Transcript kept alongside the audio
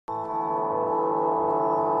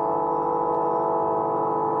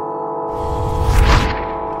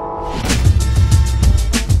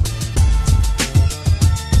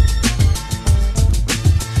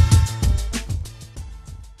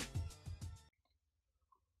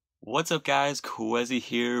What's up guys, Qehzy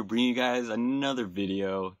here, bringing you guys another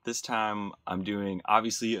video. This time I'm doing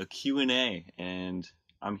obviously a Q&A and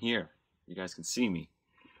I'm here. You guys can see me.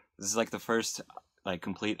 This is like the first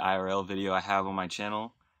complete IRL video I have on my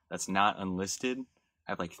channel that's not unlisted.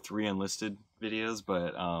 I have like 3 unlisted videos,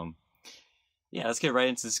 but yeah, let's get right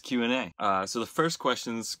into this Q&A. So the first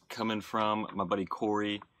question's coming from my buddy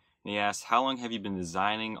Corey. And he asked, how long have you been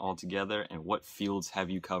designing altogether and what fields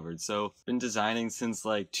have you covered? So, been designing since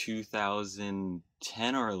like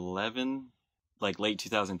 2010 or 11, like late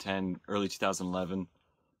 2010, early 2011.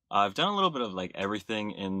 I've done a little bit of like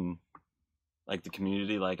everything in like the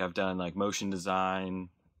community. Like I've done like motion design,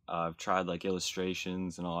 I've tried like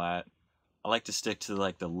illustrations and all that. I like to stick to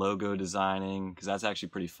like the logo designing because that's actually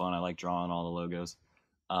pretty fun. I like drawing all the logos.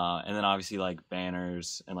 And then obviously like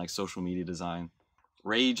banners and like social media design.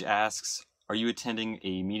 Rage asks, are you attending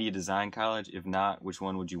a media design college? If not, which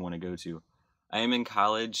one would you want to go to? I am in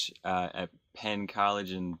college at Penn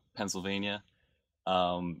College in Pennsylvania. They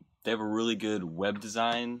have a really good web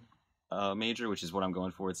design major, which is what I'm going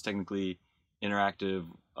for. It's technically interactive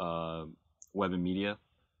web and media.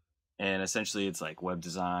 And essentially it's like web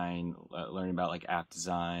design, learning about like app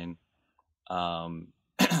design. And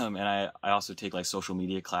I also take like social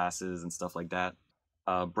media classes and stuff like that.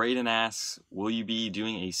 Braden asks, will you be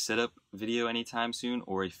doing a setup video anytime soon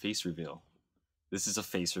or a face reveal? This is a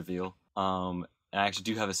face reveal. I actually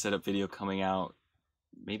do have a setup video coming out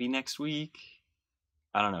maybe next week.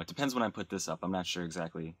 I don't know. It depends when I put this up. I'm not sure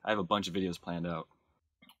exactly. I have a bunch of videos planned out.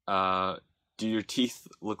 Do your teeth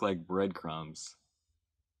look like breadcrumbs?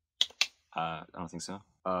 I don't think so.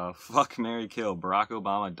 Fuck, marry, kill. Barack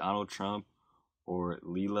Obama, Donald Trump, or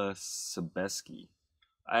Leela Sobieski?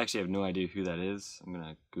 I actually have no idea who that is. I'm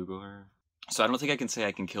gonna Google her. So I don't think I can say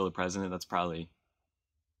I can kill the president. That's probably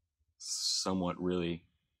somewhat really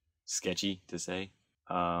sketchy to say.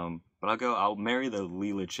 But I'll marry the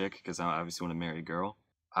Leela chick because I obviously want to marry a girl.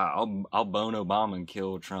 I'll bone Obama and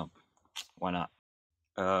kill Trump. Why not?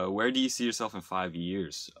 Where do you see yourself in 5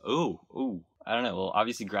 years? Oh, I don't know. Well,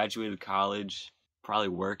 obviously graduated college, probably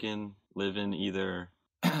working, living either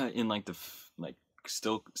in like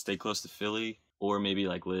still stay close to Philly, or maybe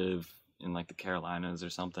like live in like the Carolinas or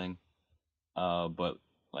something. But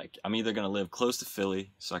like I'm either gonna live close to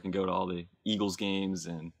Philly so I can go to all the Eagles games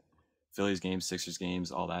and Phillies games, Sixers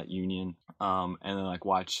games, all that Union. And then like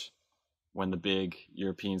watch when the big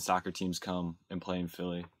European soccer teams come and play in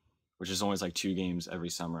Philly, which is always like 2 games every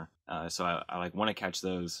summer. So I like want to catch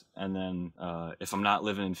those. And then if I'm not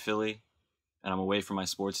living in Philly and I'm away from my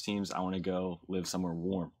sports teams, I want to go live somewhere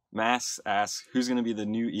warm. Masks asks, who's going to be the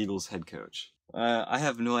new Eagles head coach? I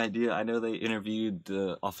have no idea. I know they interviewed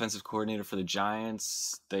the offensive coordinator for the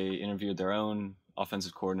Giants. They interviewed their own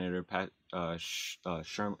offensive coordinator, Pat Shermer. I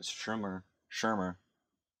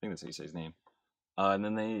think that's how you say his name. And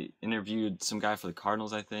then they interviewed some guy for the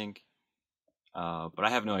Cardinals, I think. But I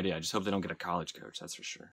have no idea. I just hope they don't get a college coach, that's for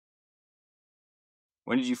sure.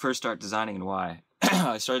 When did you first start designing and why?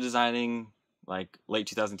 I started designing like late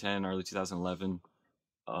 2010, early 2011.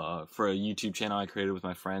 For a YouTube channel I created with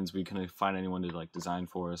my friends. We couldn't find anyone to like design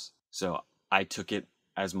for us, so I took it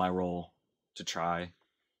as my role to try,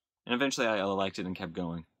 and eventually I liked it and kept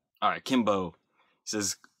going. Alright, Kimbo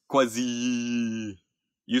says, Qehzy,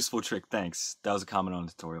 useful trick, thanks. That was a comment on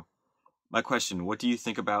the tutorial. My question, what do you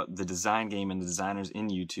think about the design game and the designers in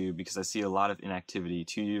YouTube? Because I see a lot of inactivity.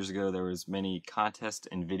 2 years ago there was many contests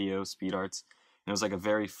and video speed arts, and it was like a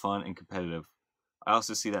very fun and competitive. I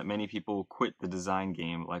also see that many people quit the design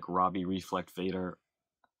game, like Robbie Reflect Vader,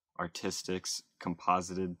 Artistics,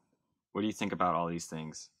 Composited. What do you think about all these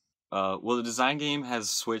things? Well, the design game has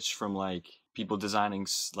switched from like people designing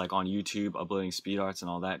like on YouTube, uploading speed arts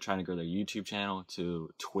and all that, trying to grow their YouTube channel,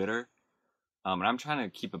 to Twitter. And I'm trying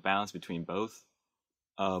to keep a balance between both.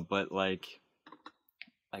 But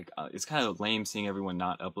it's kind of lame seeing everyone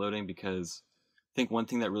not uploading, because I think one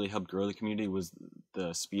thing that really helped grow the community was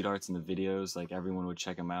the speed arts and the videos. Like everyone would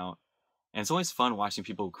check them out, and it's always fun watching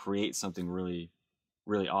people create something really,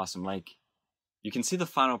 really awesome. Like you can see the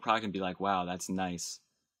final product and be like, wow, that's nice.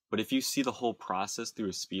 But if you see the whole process through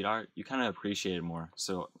a speed art, you kind of appreciate it more.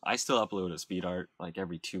 So I still upload a speed art like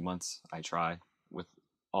every 2 months. I try with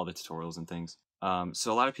all the tutorials and things.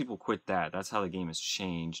 So a lot of people quit that. That's how the game has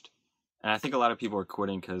changed. And I think a lot of people are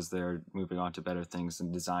quitting because they're moving on to better things,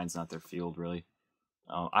 and design's not their field really.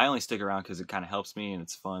 I only stick around because it kind of helps me and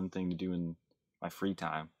it's a fun thing to do in my free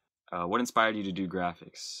time. What inspired you to do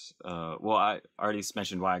graphics? Well, I already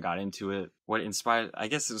mentioned why I got into it. What inspired, I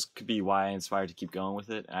guess this could be why I inspired to keep going with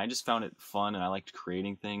it. And I just found it fun, and I liked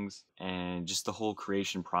creating things, and just the whole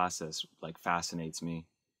creation process like fascinates me.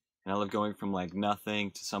 And I love going from like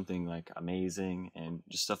nothing to something like amazing and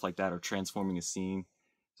just stuff like that, or transforming a scene.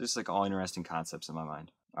 Just like all interesting concepts in my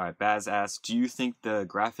mind. All right, Baz asks, do you think the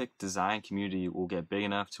graphic design community will get big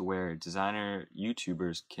enough to where designer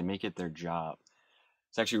YouTubers can make it their job?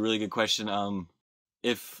 It's actually a really good question.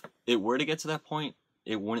 If it were to get to that point,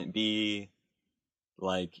 it wouldn't be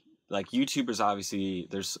like YouTubers. Obviously,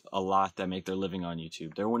 there's a lot that make their living on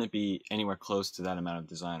YouTube. There wouldn't be anywhere close to that amount of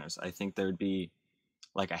designers. I think there'd be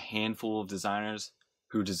like a handful of designers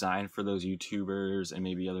who design for those YouTubers and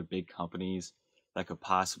maybe other big companies that could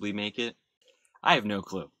possibly make it. I have no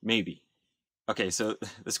clue. Maybe. Okay, so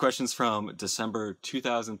this question's from December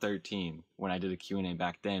 2013 when I did a Q&A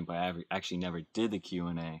back then, but I actually never did the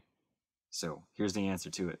Q&A. So here's the answer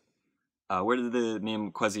to it. Where did the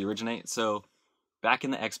name Qehzy originate? So back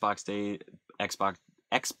in the Xbox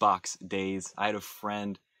days, I had a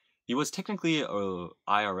friend. He was technically a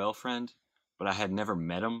IRL friend, but I had never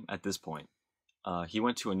met him at this point. He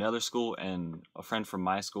went to another school, and a friend from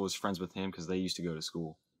my school was friends with him because they used to go to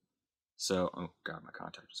school. So, oh god, my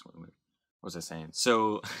contact just went away. What was I saying?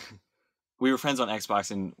 So, we were friends on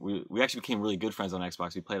Xbox, and we actually became really good friends on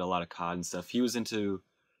Xbox. We played a lot of COD and stuff. He was into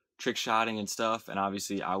trick shotting and stuff, and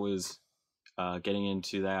obviously I was getting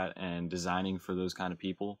into that and designing for those kind of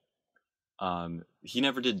people. He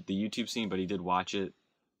never did the YouTube scene, but he did watch it,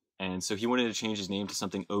 and so he wanted to change his name to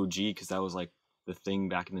something OG because that was like the thing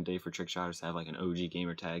back in the day for trick shotters to have like an OG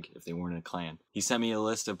gamer tag if they weren't in a clan. He sent me a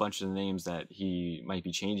list of a bunch of the names that he might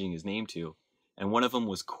be changing his name to, and one of them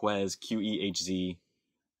was Qehz, Qehz.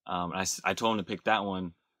 I told him to pick that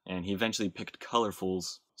one, and he eventually picked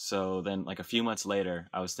Colorfuls. So then, like a few months later,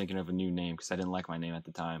 I was thinking of a new name because I didn't like my name at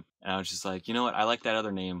the time. And I was just like, you know what? I like that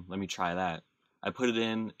other name. Let me try that. I put it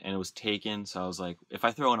in, and it was taken. So I was like, if I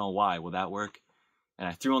throw in a Y, will that work? And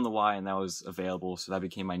I threw in the Y, and that was available. So that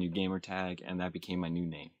became my new gamer tag, and that became my new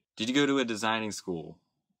name. Did you go to a designing school?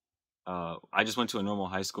 I just went to a normal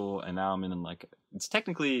high school, and now I'm in like, it's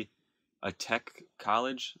technically a tech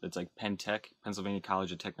college. It's like Penn Tech, Pennsylvania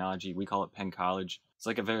College of Technology. We call it Penn College. It's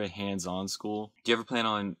like a very hands-on school. Do you ever plan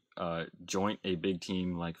on join a big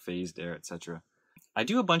team like Phase, Dare, etc.? I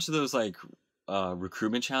do a bunch of those like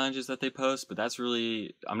recruitment challenges that they post, but that's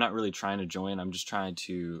really, I'm not really trying to join. I'm just trying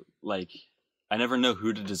to like, I never know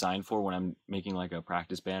who to design for when I'm making like a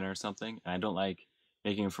practice banner or something. And I don't like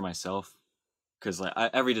making it for myself because like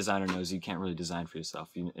every designer knows you can't really design for yourself.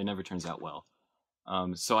 It never turns out well.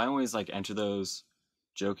 So I always like enter those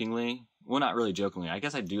jokingly. Well, not really jokingly. I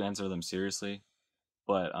guess I do answer them seriously,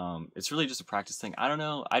 but it's really just a practice thing. I don't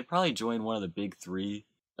know. I'd probably join one of the big three,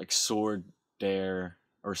 like Sword, Dare,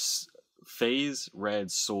 or Phase,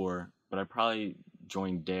 Red, Soar. But I'd probably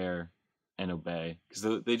join Dare and Obey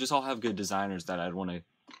because they just all have good designers that I'd want to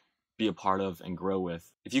be a part of and grow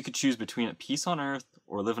with. If you could choose between a peace on Earth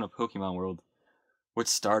or live in a Pokemon world, what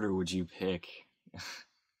starter would you pick?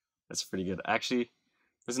 That's pretty good. Actually,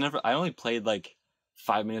 I only played like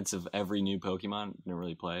 5 minutes of every new Pokemon. Didn't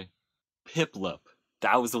really play. Piplup.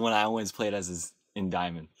 That was the one I always played as in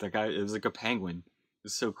Diamond. That guy, it was like a penguin. It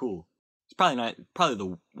was so cool. It's probably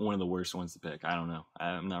the one of the worst ones to pick. I don't know.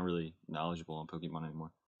 I'm not really knowledgeable on Pokemon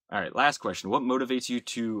anymore. All right, last question. What motivates you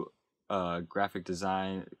to graphics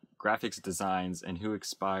designs, and who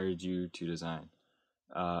inspired you to design?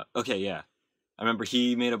 Okay, yeah. I remember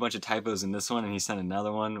he made a bunch of typos in this one, and he sent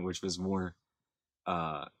another one, which was more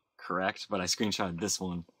correct, but I screenshotted this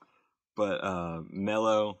one. But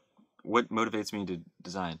Mellow, what motivates me to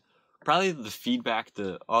design? Probably the feedback,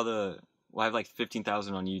 well, I have like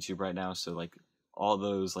 15,000 on YouTube right now, so like all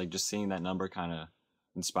those, like just seeing that number kind of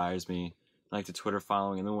inspires me. Like the Twitter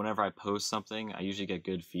following, and then whenever I post something, I usually get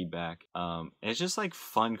good feedback. And it's just like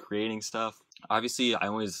fun creating stuff. Obviously, I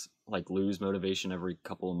always like lose motivation every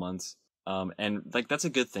couple of months. And like that's a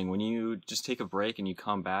good thing. When you just take a break and you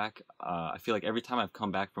come back, I feel like every time I've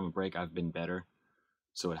come back from a break, I've been better.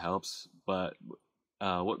 So it helps. But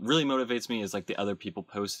what really motivates me is like the other people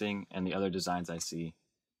posting and the other designs I see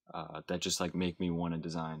that just like make me want to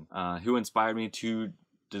design. Who inspired me to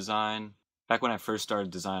design? Back when I first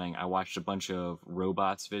started designing, I watched a bunch of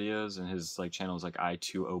Robots videos, and his like channel is like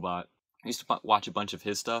I2Obot. I used to watch a bunch of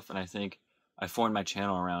his stuff, and I think I formed my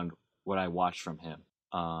channel around what I watched from him.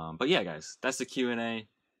 But yeah, guys, that's the Q&A.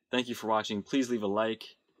 Thank you for watching. Please leave a like,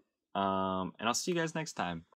 and I'll see you guys next time.